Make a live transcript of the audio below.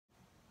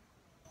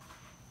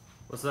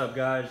What's up,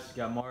 guys?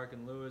 Got Mark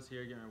and Lewis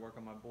here getting to work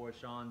on my boy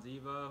Sean's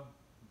Evo.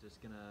 I'm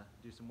just gonna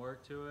do some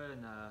work to it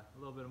and a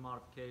little bit of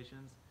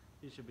modifications.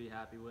 He should be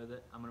happy with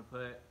it. I'm gonna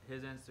put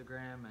his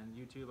Instagram and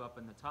YouTube up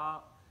in the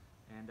top,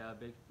 and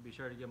be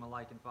sure to give him a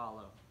like and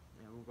follow.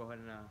 Yeah, we'll go ahead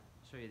and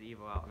show you the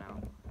Evo out now.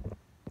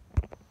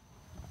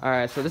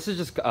 Alright, so this is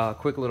just a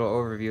quick little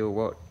overview of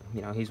what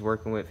he's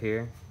working with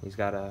here. He's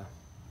got a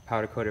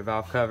powder coated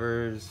valve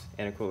covers,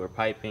 intercooler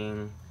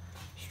piping,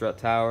 strut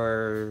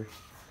tower,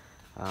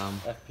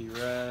 FP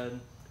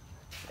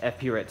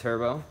Red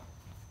turbo,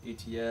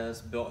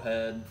 ETS, built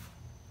head,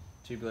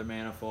 tubular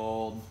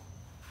manifold,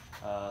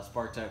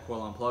 SparkTech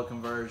coil and plug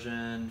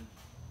conversion.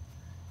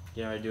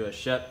 Getting ready to do a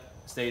Shep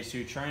stage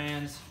 2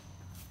 trans.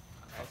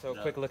 Also,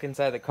 a quick look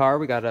inside the car.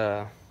 We got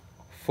a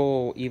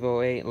full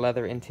Evo 8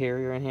 leather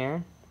interior in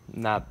here.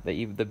 Not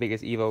the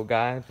biggest Evo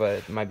guy, but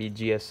it might be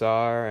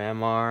GSR,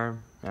 MR.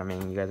 I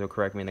mean, you guys will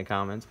correct me in the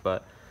comments,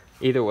 but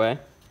either way.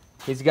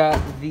 He's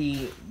got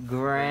the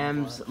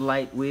Grams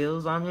light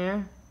wheels on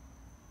here.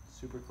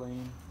 Super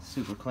clean.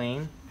 Super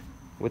clean.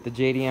 With the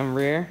JDM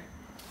rear.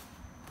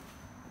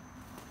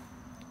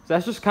 So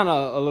that's just kind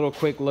of a little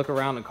quick look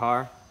around the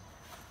car.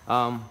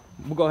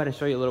 We'll go ahead and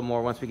show you a little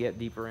more once we get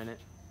deeper in it.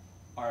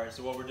 Alright,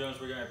 so what we're doing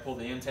is we're going to pull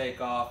the intake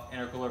off,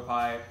 intercooler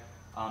pipe.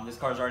 This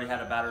car's already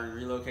had a battery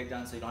relocate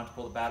done, so you don't have to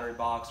pull the battery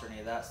box or any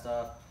of that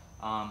stuff.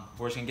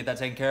 We're just going to get that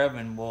taken care of,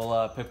 and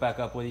we'll pick back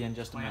up with you in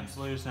just a minute.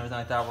 Loose and everything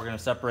like that. We're going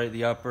to separate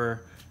the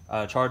upper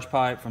charge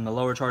pipe from the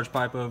lower charge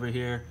pipe over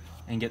here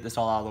and get this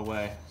all out of the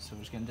way. So we're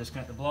just going to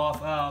disconnect the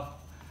blow-off valve,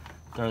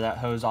 throw that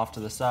hose off to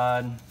the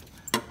side.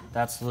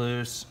 That's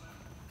loose.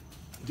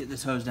 Get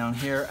this hose down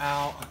here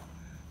out,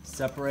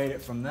 separate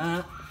it from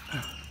that,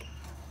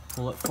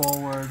 pull it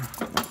forward,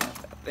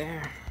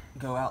 there,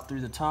 go out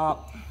through the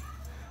top.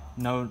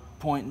 No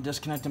point in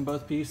disconnecting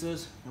both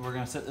pieces. And we're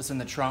gonna set this in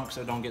the trunk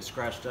so it don't get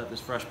scratched up, this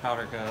fresh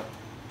powder coat.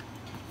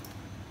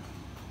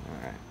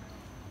 Alright.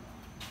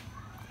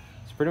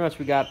 So pretty much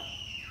we got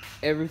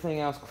everything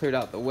else cleared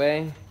out the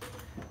way.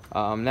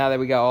 Now that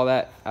we got all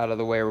that out of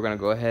the way, we're gonna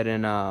go ahead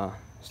and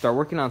start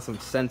working on some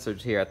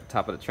sensors here at the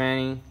top of the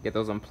tranny, get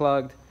those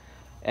unplugged,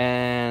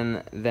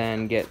 and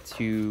then get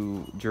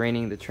to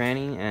draining the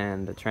tranny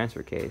and the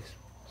transfer case.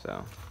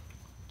 So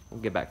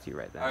we'll get back to you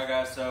right there. All right,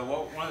 guys, so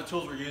one of the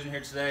tools we're using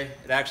here today,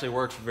 it actually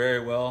works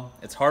very well.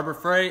 It's Harbor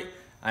Freight.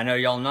 I know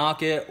y'all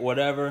knock it,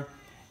 whatever.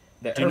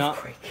 It's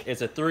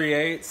a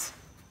 3/8.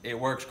 It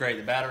works great.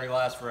 The battery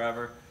lasts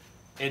forever.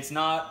 It's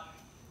not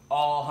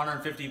all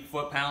 150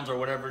 foot-pounds or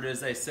whatever it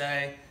is they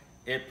say.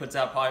 It puts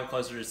out probably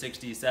closer to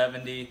 60,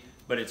 70,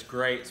 but it's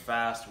great, it's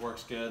fast,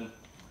 works good.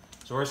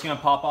 So we're just gonna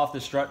pop off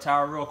the strut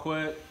tower real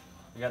quick.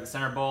 We got the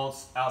center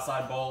bolts,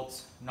 outside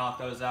bolts, knock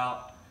those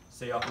out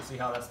so y'all can see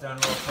how that's done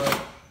real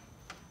quick.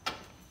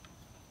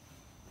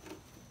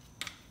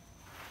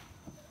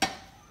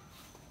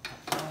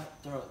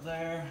 Throw it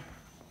there.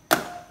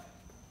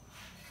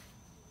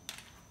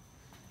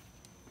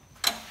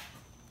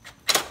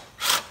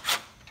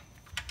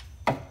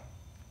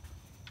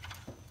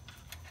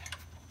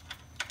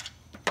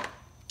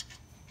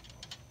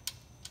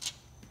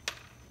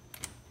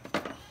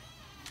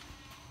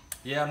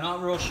 Yeah, I'm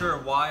not real sure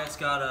why it's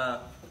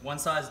got one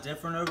side's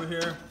different over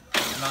here.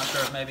 I'm not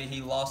sure if maybe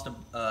he lost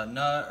a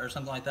nut or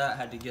something like that.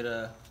 Had to get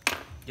a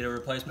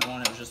replacement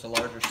one. It was just a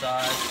larger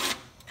size.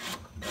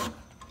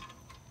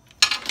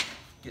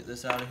 Get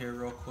this out of here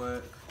real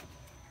quick.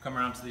 Come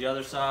around to the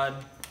other side.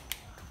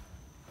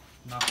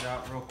 Knock it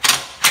out real quick.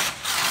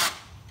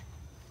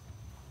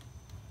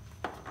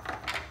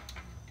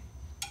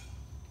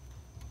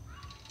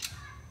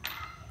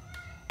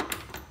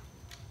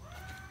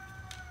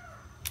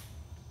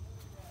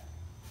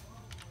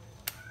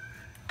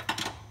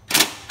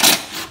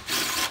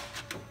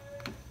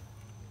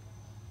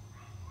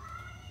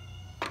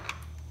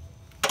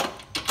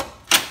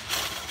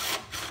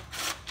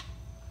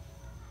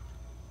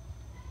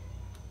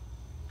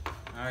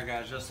 Alright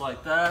guys, just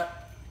like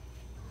that.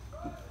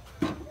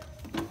 Get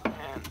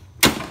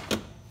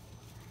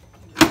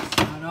this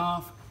sign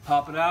off,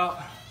 pop it out,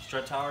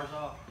 strut towers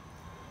off.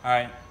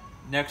 Alright,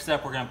 next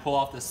step we're going to pull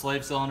off the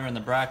slave cylinder and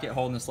the bracket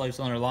holding the slave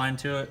cylinder line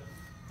to it.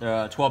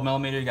 They're 12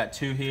 millimeter, you got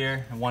 2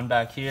 here and 1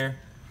 back here.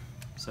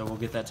 So we'll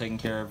get that taken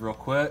care of real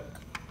quick.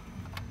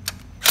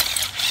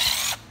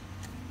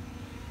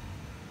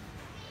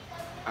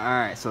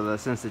 Alright, so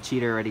since the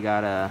cheater already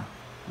got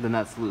the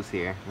nuts loose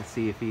here, let's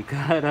see if he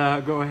could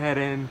go ahead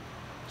and...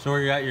 So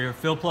you got your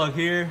fill plug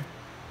here,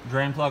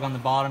 drain plug on the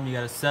bottom, you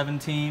got a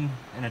 17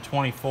 and a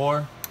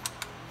 24.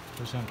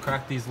 Just gonna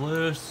crack these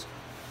loose.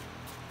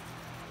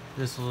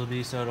 This will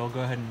be so it'll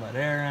go ahead and let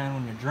air in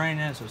when you're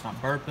draining it so it's not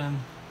burping.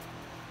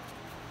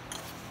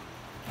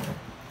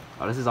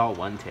 Oh, this is all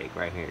one take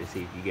right here to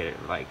see if you get it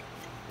like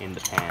in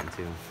the pan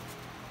too.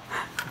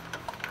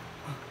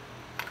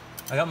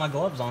 I got my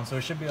gloves on, so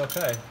it should be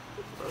okay.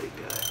 Really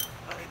good.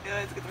 Really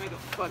good. It's gonna make a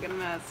fucking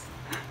mess.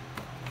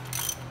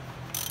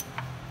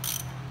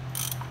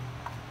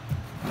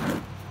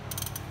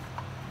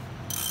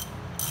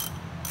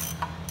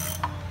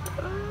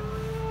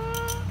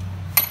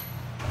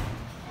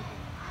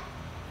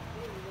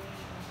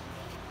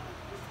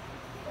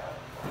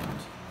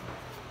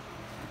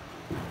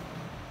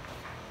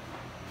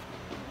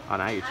 Oh,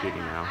 now you're cheating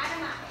now.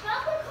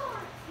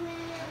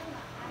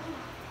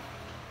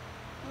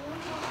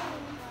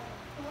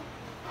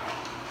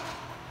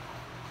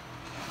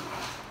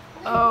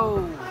 Oh!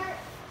 Ooh,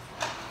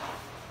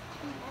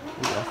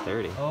 that's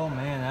dirty. Oh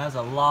man, that's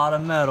a lot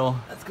of metal.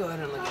 Let's go ahead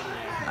and look in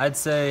there. I'd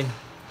say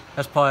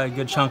that's probably a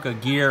good chunk of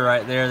gear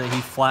right there that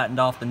he flattened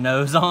off the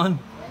nose on.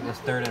 There's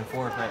third and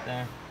fourth right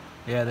there.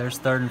 Yeah, there's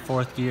third and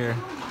fourth gear.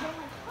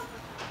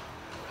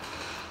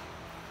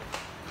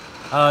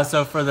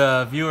 So for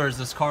the viewers,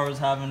 this car was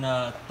having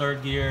a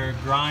third gear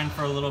grind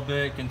for a little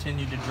bit,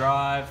 continued to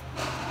drive,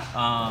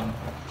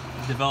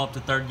 developed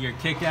a third gear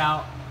kick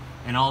out,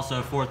 and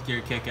also fourth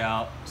gear kick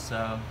out.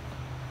 So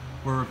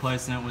we're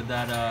replacing it with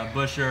that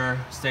Buschur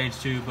Stage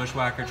 2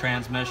 Bushwhacker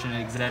transmission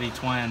Exedy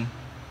twin.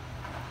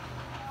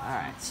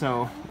 Alright,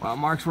 so while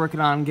Mark's working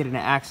on getting the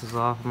axles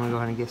off, I'm gonna go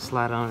ahead and get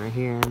slide under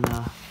here and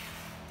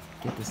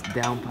get this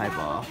downpipe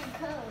off.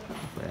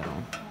 Hopefully I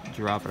don't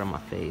drop it on my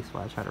face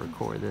while I try to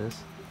record this.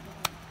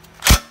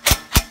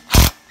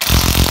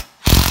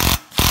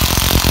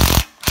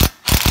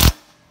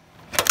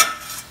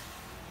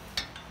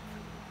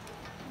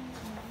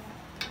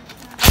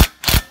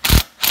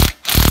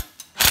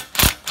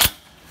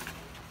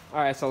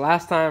 Alright, so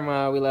last time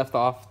we left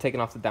off taking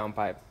off the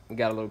downpipe, we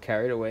got a little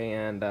carried away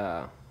and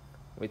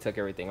we took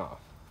everything off.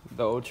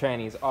 The old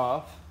tranny's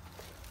off,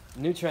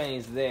 new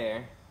tranny's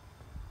there.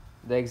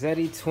 The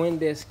Exedy twin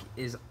disc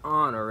is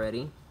on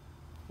already.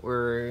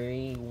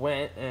 We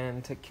went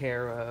and took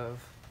care of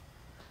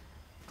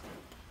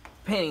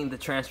painting the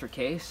transfer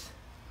case,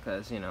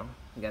 because, you know,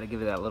 you gotta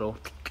give it that little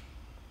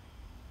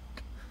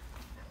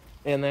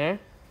in there.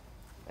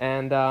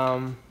 And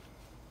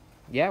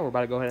yeah, we're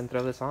about to go ahead and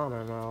throw this on,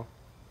 and I'll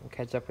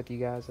catch up with you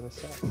guys in a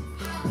sec.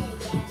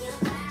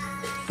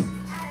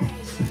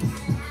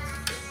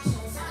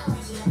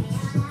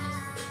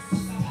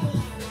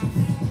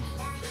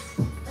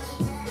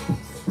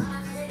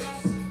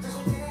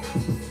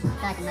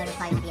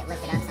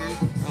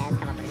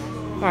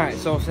 Alright,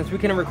 so since we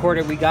couldn't record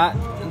it, we got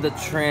the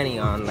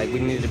tranny on. Like, we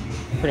needed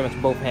pretty much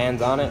both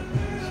hands on it,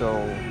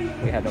 so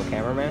we had no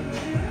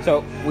cameraman.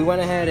 So we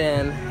went ahead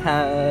and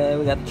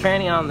we got the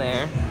tranny on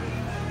there.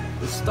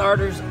 The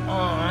starter's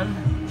on.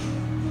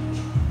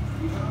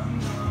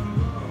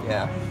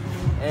 Yeah.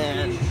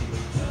 And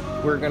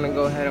we're gonna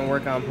go ahead and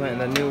work on putting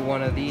the new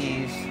one of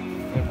these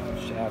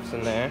shafts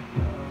in there,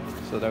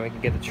 so then we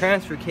can get the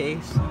transfer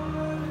case,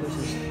 which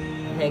is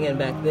hanging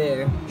back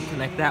there,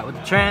 connect that with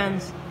the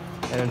trans,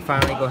 and then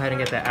finally go ahead and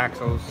get the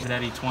axles.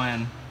 Exedy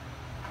twin.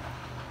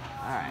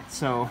 Alright,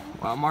 so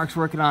while Mark's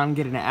working on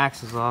getting the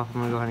axles off, I'm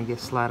gonna go ahead and get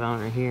slide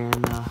under here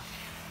and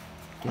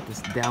get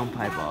this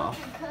downpipe off.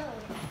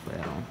 Hopefully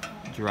I don't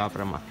drop it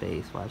on my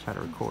face while I try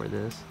to record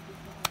this.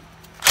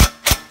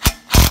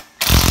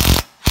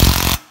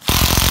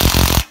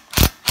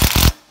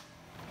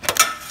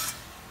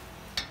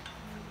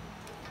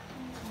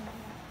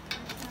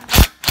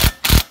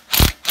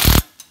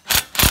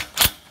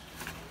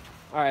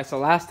 Alright, so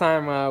last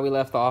time we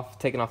left off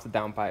taking off the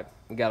downpipe,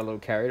 we got a little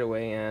carried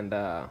away and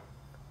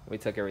we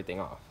took everything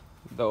off.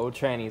 The old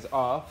tranny's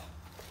off,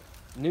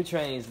 new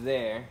tranny's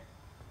there.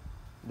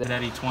 The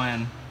Exedy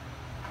twin.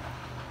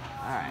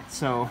 Alright,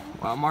 so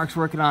while Mark's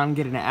working on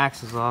getting the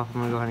axles off,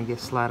 I'm gonna go ahead and get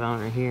slide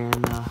under here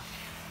and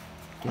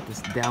get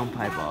this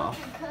downpipe off.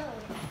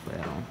 Hopefully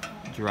I don't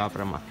drop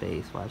it on my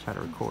face while I try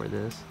to record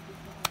this.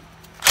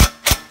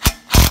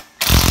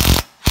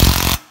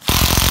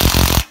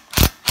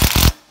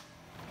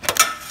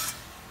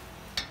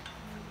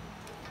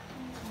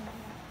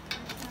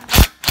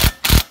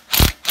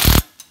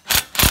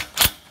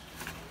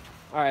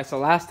 Alright, so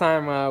last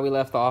time we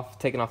left off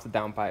taking off the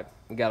downpipe,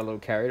 we got a little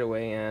carried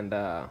away and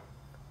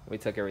we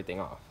took everything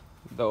off.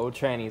 The old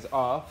tranny's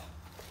off,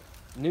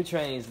 new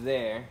tranny's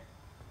there.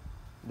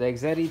 The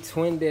Exedy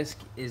twin disc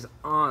is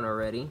on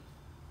already.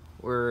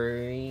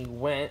 We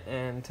went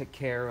and took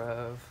care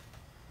of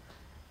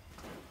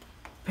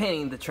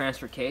painting the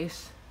transfer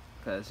case,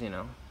 because, you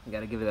know, you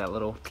gotta give it that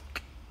little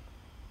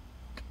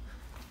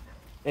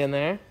in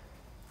there.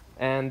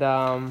 And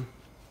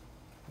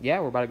yeah,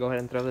 we're about to go ahead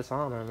and throw this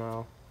on, and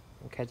I'll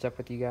catch up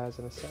with you guys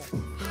in a sec.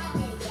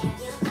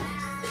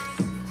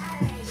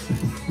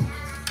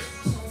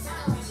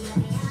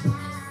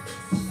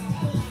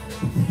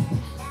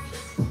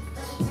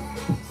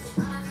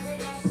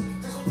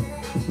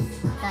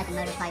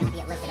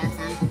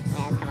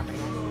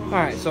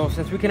 Alright, so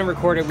since we couldn't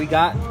record it, we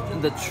got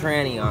the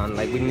tranny on.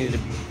 Like, we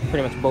needed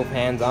pretty much both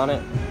hands on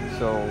it,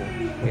 so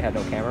we had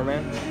no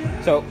cameraman.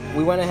 So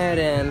we went ahead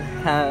and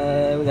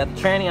we got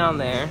the tranny on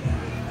there.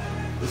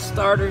 The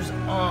starter's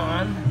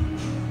on.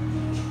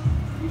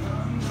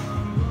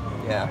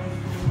 Yeah,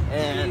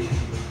 and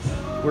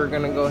we're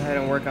gonna go ahead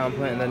and work on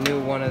putting the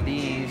new one of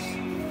these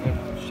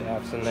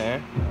shafts in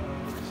there,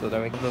 so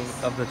then we can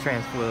of the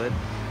trans fluid.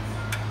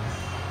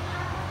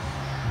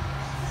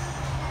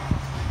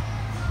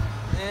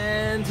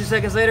 And 2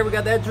 seconds later, we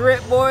got that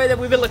drip boy that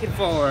we've been looking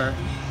for.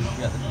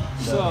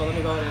 So let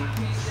me go ahead and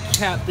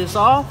cap this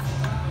off.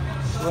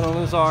 We're gonna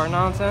lose our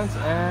nonsense,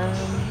 and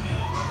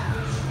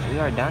we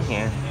are done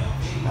here.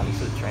 Now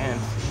this is the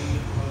trans.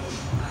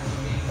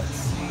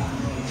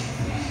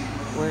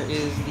 Where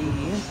is the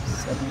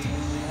 17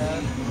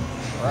 head?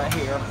 Right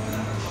here.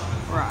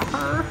 Right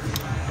here.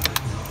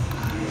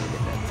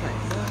 Get that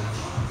tightened up.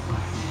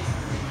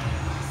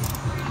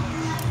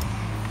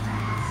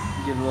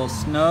 Give it a little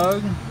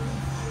snug.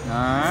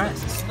 Alright.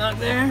 Snug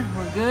there.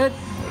 We're good.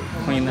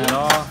 Clean that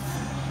off.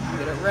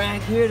 Get a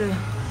rag here to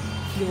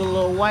give it a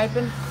little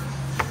wiping.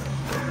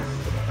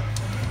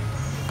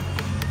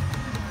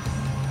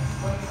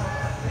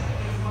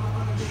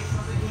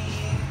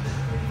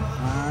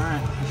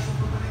 Alright.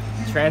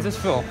 Trans is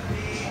full.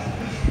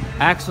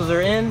 Axles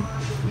are in.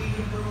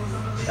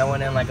 That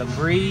went in like a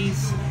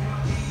breeze.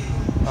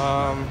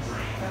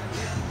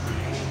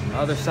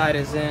 Other side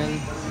is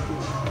in.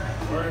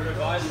 Word of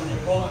advice when you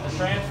pull in the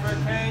transfer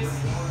case,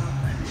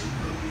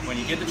 when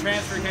you get the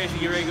transfer case, you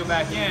get ready to go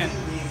back in,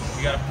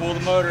 you got to pull the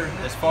motor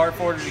as far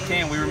forward as you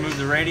can. We removed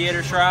the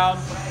radiator shroud,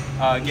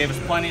 gave us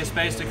plenty of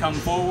space to come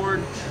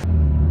forward.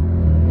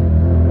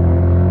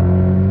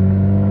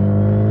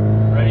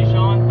 Ready,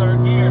 Sean?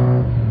 Third gear.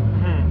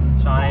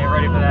 Sean ain't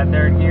ready for that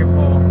third gear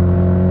pull.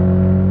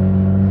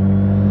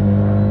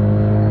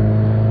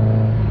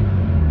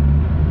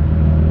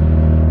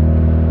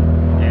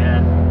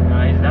 Yeah,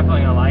 he's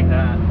definitely gonna like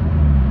that.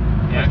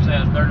 He actually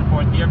has third and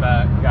fourth gear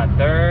back. We got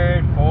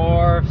third,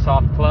 fourth,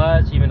 soft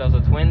clutch, even though it's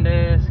a twin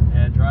disc.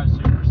 Yeah, it drives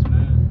super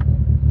smooth.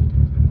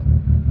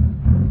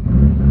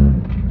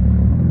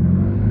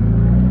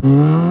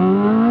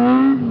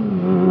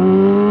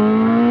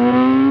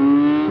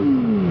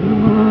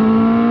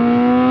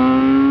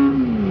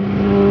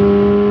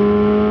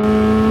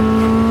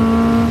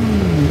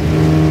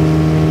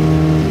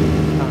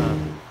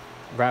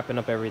 Wrapping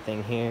up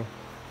everything here.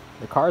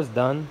 The car's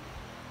done.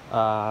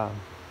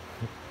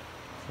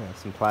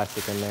 Some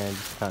plastic in there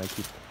just kind of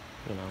keep,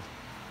 you know,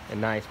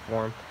 in nice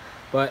form.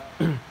 But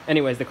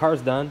anyways, the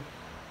car's done.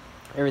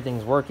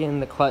 Everything's working.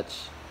 The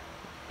clutch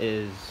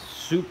is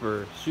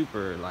super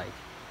like,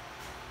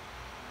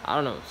 I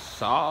don't know,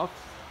 soft.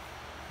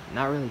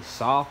 Not really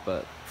soft,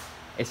 but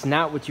it's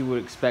not what you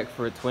would expect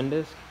for a twin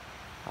disc.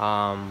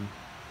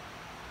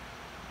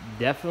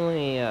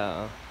 Definitely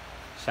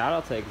shout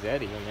out to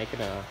Exedy for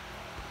making a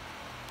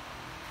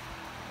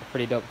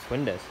pretty dope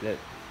twin disc.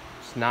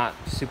 It's not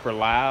super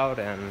loud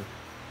and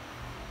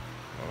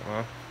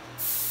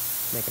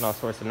making all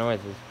sorts of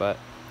noises, but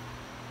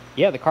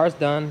yeah, the car's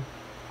done.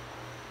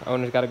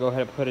 Owner's got to go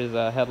ahead and put his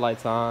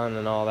headlights on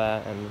and all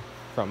that, and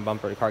front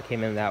bumper. The car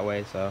came in that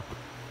way, so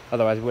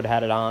otherwise we would have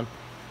had it on.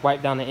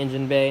 Wiped down the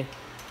engine bay,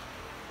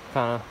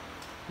 kind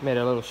of made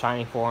it a little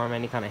shiny for him.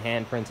 Any kind of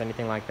handprints,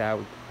 anything like that,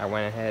 I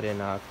went ahead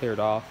and cleared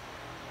off.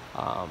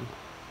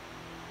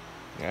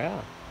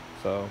 Yeah,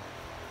 so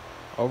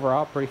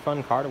overall, pretty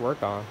fun car to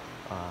work on.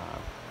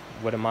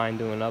 Wouldn't mind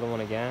doing another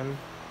one again.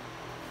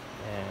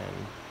 And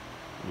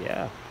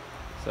yeah,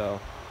 so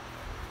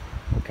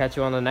we'll catch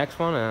you on the next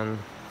one, and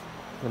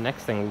the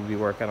next thing we'll be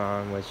working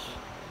on, which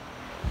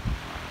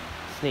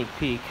sneak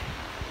peek,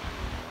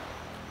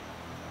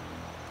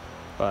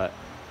 but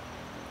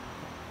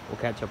we'll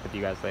catch up with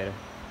you guys later.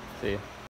 See you.